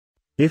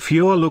If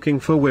you're looking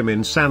for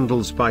women's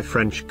sandals by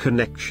French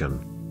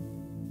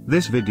Connection,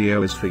 this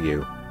video is for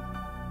you.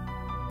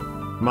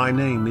 My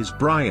name is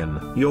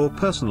Brian, your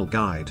personal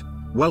guide.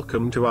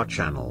 Welcome to our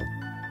channel.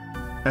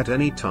 At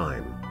any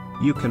time,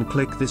 you can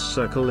click this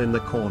circle in the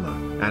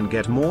corner and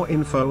get more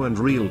info and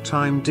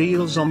real-time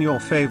deals on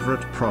your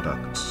favorite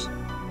products.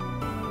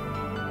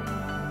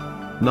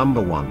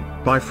 Number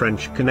 1, by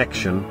French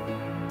Connection.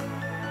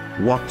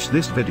 Watch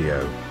this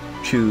video.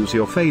 Choose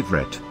your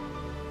favorite.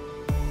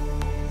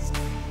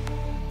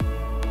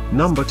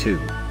 Number 2,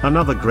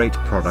 another great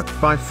product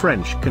by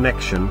French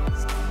Connection.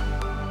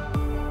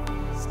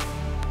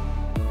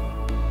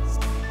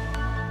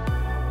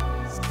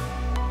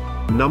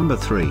 Number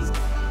 3.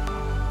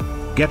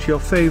 Get your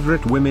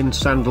favorite women's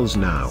sandals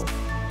now.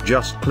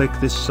 Just click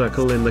this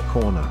circle in the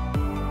corner.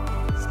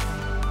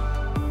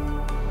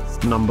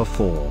 Number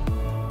 4.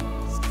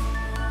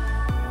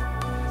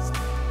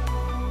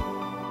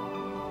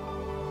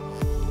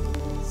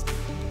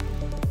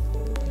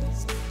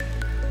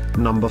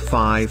 Number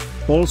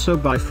 5, also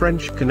by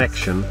French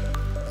Connection.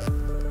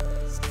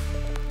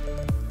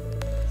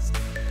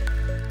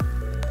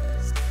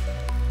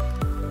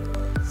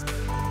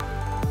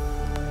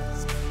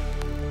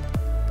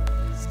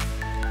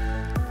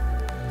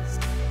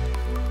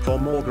 For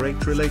more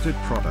great related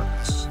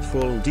products,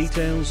 full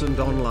details and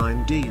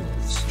online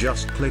deals,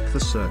 just click the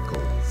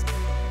circle.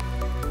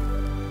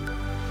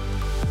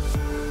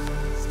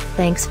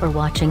 Thanks for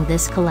watching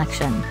this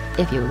collection.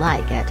 If you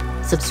like it,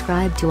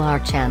 subscribe to our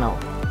channel.